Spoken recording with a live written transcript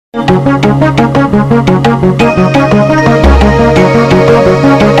So I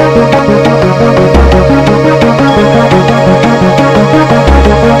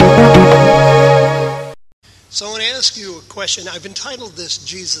want to ask you a question. I've entitled this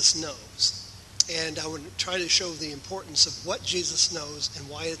Jesus Knows, and I would try to show the importance of what Jesus knows and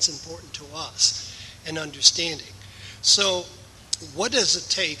why it's important to us and understanding. So what does it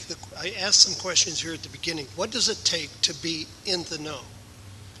take? I asked some questions here at the beginning. What does it take to be in the know?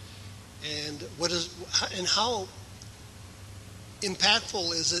 And how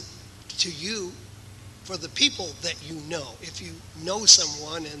impactful is it to you for the people that you know? If you know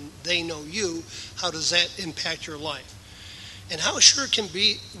someone and they know you, how does that impact your life? And how sure can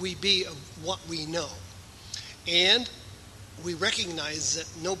we be of what we know? And we recognize that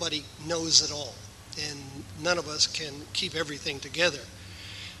nobody knows it all, and none of us can keep everything together.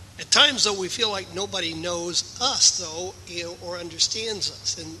 At times, though, we feel like nobody knows us, though, or understands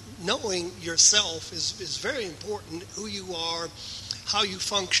us. And knowing yourself is very important, who you are, how you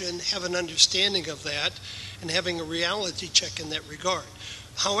function, have an understanding of that, and having a reality check in that regard.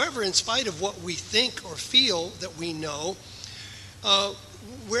 However, in spite of what we think or feel that we know,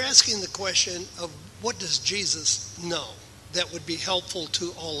 we're asking the question of what does Jesus know that would be helpful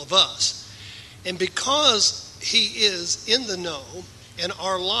to all of us? And because he is in the know, and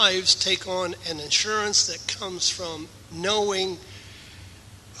our lives take on an assurance that comes from knowing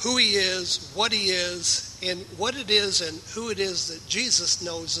who he is, what he is, and what it is and who it is that Jesus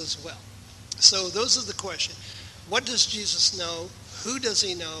knows as well. So those are the questions. What does Jesus know? Who does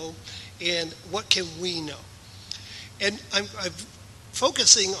he know? And what can we know? And I'm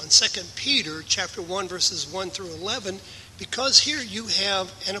focusing on 2 Peter chapter 1, verses 1 through 11, because here you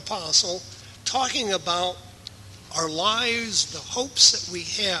have an apostle talking about our lives, the hopes that we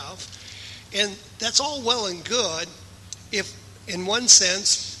have. And that's all well and good if, in one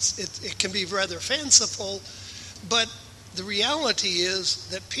sense, it can be rather fanciful, but the reality is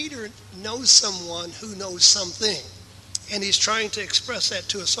that Peter knows someone who knows something, and he's trying to express that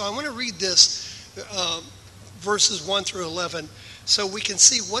to us. So I want to read this, verses 1 through 11, so we can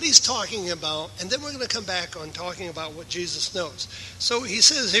see what he's talking about, and then we're going to come back on talking about what Jesus knows. So he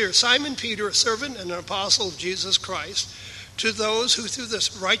says here, Simon Peter, a servant and an apostle of Jesus Christ, to those who through the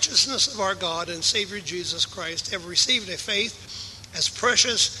righteousness of our God and Savior Jesus Christ have received a faith as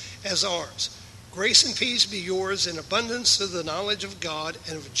precious as ours. Grace and peace be yours in abundance through the knowledge of God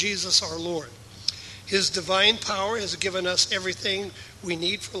and of Jesus our Lord. His divine power has given us everything we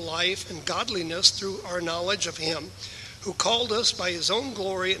need for life and godliness through our knowledge of him, who called us by his own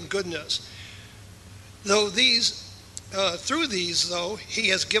glory and goodness. Through these, he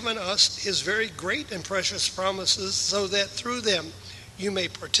has given us his very great and precious promises, so that through them you may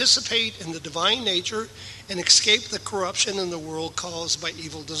participate in the divine nature and escape the corruption in the world caused by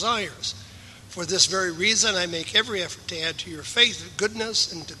evil desires. For this very reason, I make every effort to add to your faith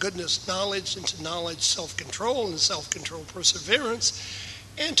goodness, and to goodness knowledge, and to knowledge self-control, and self-control perseverance,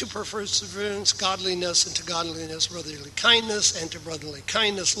 and to perseverance godliness, and to godliness brotherly kindness, and to brotherly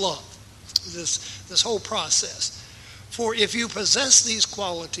kindness love. This whole process. For if you possess these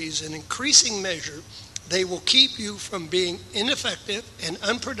qualities in increasing measure, they will keep you from being ineffective and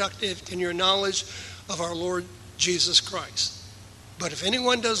unproductive in your knowledge of our Lord Jesus Christ. But if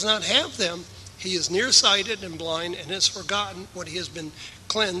anyone does not have them, he is nearsighted and blind and has forgotten what he has been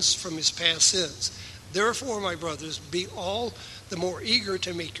cleansed from his past sins. Therefore, my brothers, be all the more eager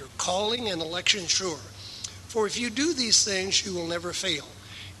to make your calling and election sure. For if you do these things, you will never fail,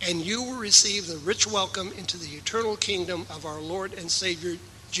 and you will receive the rich welcome into the eternal kingdom of our Lord and Savior,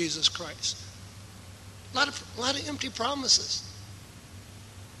 Jesus Christ. A lot of empty promises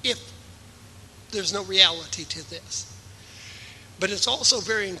if there's no reality to this. But it's also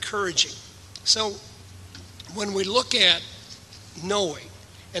very encouraging. So when we look at knowing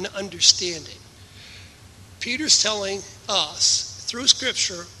and understanding, Peter's telling us through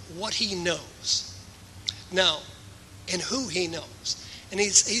Scripture what he knows. Now, and who he knows. And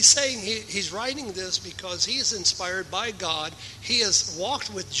he's saying he's writing this because he is inspired by God. He has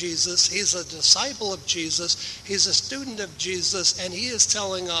walked with Jesus. He's a disciple of Jesus. He's a student of Jesus. And he is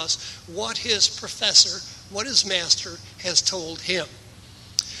telling us what his professor, what his master has told him.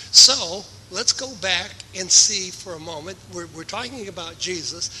 So let's go back and see for a moment. We're talking about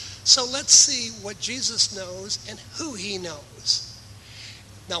Jesus. So let's see what Jesus knows and who he knows.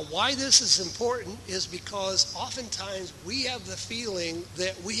 Now, why this is important is because oftentimes we have the feeling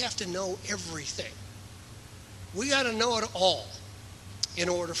that we have to know everything. We got to know it all in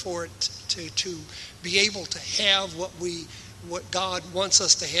order for it to be able to have what God wants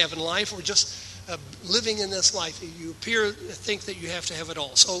us to have in life, or just living in this life. You think that you have to have it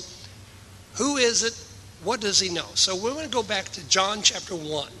all. So who is it? What does he know? So we're going to go back to John chapter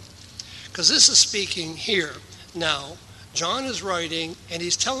 1, because this is speaking here now. John is writing, and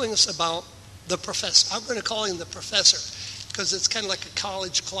he's telling us about the professor. I'm going to call him the professor, because it's kind of like a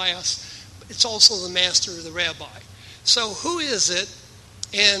college class. It's also the master or the rabbi. So who is it,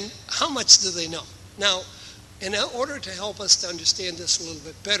 and how much do they know? Now, in order to help us to understand this a little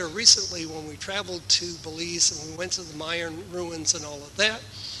bit better, recently when we traveled to Belize and we went to the Mayan ruins and all of that,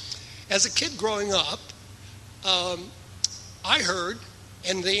 as a kid growing up, I heard,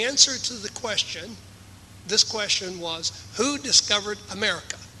 and the answer to this question was, who discovered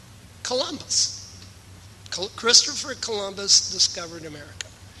America? Columbus. Christopher Columbus discovered America.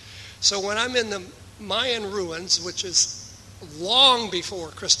 So when I'm in the Mayan ruins, which is long before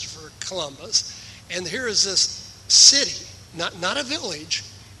Christopher Columbus, and here is this city, not a village,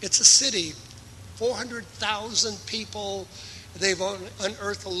 it's a city, 400,000 people. They've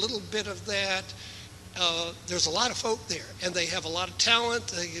unearthed a little bit of that. There's a lot of folk there, and they have a lot of talent.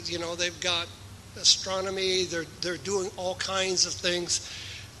 They've got astronomy. They're doing all kinds of things.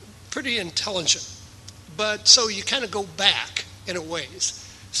 Pretty intelligent. But so you kind of go back in a ways.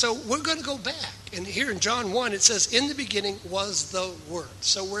 So we're going to go back. And here in John 1, it says, in the beginning was the Word.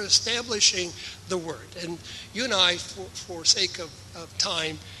 So we're establishing the Word. And you and I, for sake of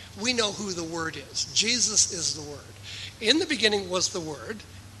time, we know who the Word is. Jesus is the Word. In the beginning was the Word,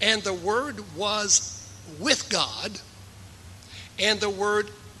 and the Word was with God, and the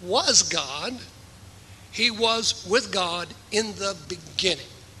Word was God. He was with God in the beginning.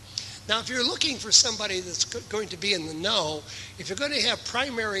 Now, if you're looking for somebody that's going to be in the know, if you're going to have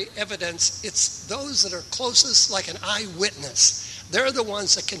primary evidence, it's those that are closest, like an eyewitness. They're the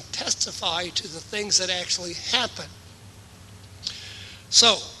ones that can testify to the things that actually happen.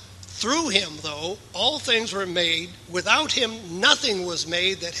 So, through him, though, all things were made. Without him, nothing was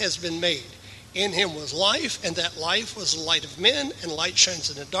made that has been made. In him was life, and that life was the light of men, and light shines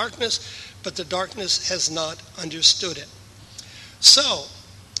in the darkness, but the darkness has not understood it. So,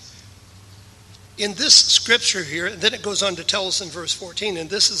 in this scripture here, and then it goes on to tell us in verse 14, and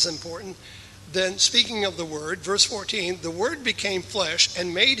this is important. Then, speaking of the Word, verse 14, the Word became flesh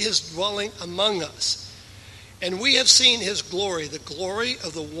and made his dwelling among us. And we have seen his glory, the glory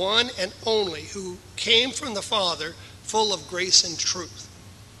of the one and only who came from the Father, full of grace and truth.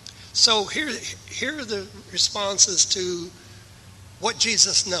 So here are the responses to what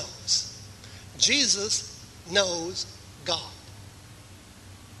Jesus knows. Jesus knows God.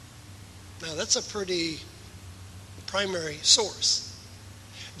 Now that's a pretty primary source.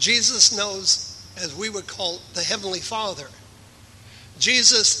 Jesus knows, as we would call, the Heavenly Father.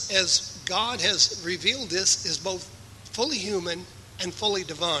 Jesus, as God has revealed this, is both fully human and fully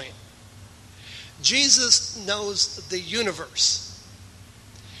divine. Jesus knows the universe.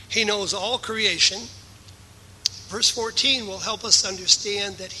 He knows all creation. Verse 14 will help us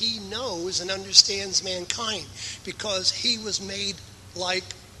understand that he knows and understands mankind because he was made like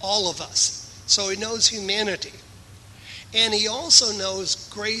all of us. So he knows humanity. And he also knows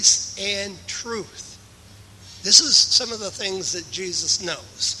grace and truth. This is some of the things that Jesus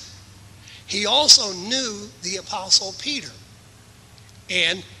knows. He also knew the Apostle Peter.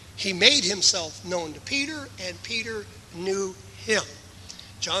 And he made himself known to Peter, and Peter knew him.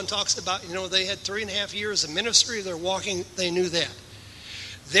 John talks about, they had 3.5 years of ministry. They're walking, they knew that.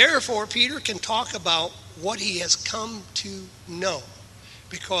 Therefore, Peter can talk about what he has come to know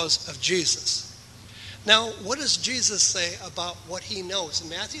because of Jesus. Now, what does Jesus say about what he knows? In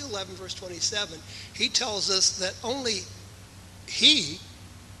Matthew 11, verse 27, he tells us that only he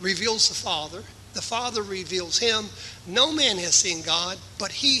reveals the Father reveals him. No man has seen God,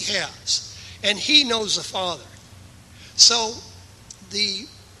 but he has, and he knows the Father. So, the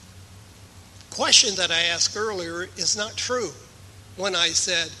question that I asked earlier is not true when I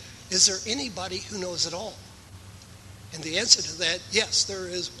said, is there anybody who knows it all? And the answer to that, yes, there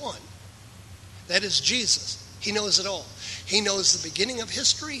is one. That is Jesus. He knows it all. He knows the beginning of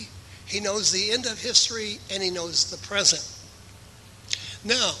history, he knows the end of history, and he knows the present.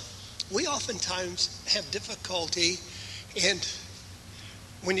 Now, we oftentimes have difficulty, and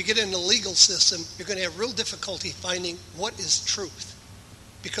when you get in the legal system, you're going to have real difficulty finding what is truth,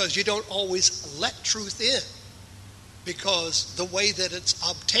 because you don't always let truth in, because the way that it's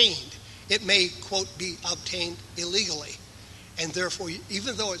obtained, it may, quote, be obtained illegally. And therefore,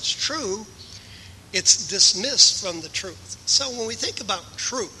 even though it's true, it's dismissed from the truth. So when we think about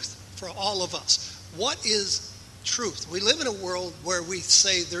truth for all of us, what is truth? We live in a world where we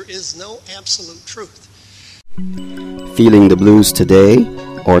say there is no absolute truth. Feeling the blues today?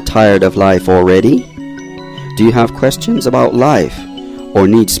 or tired of life already? Do you have questions about life or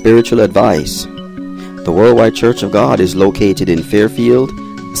need spiritual advice? The Worldwide Church of God is located in Fairfield,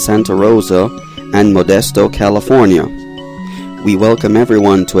 Santa Rosa, and Modesto, California. We welcome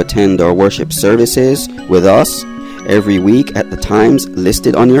everyone to attend our worship services with us every week at the times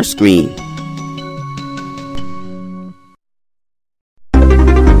listed on your screen.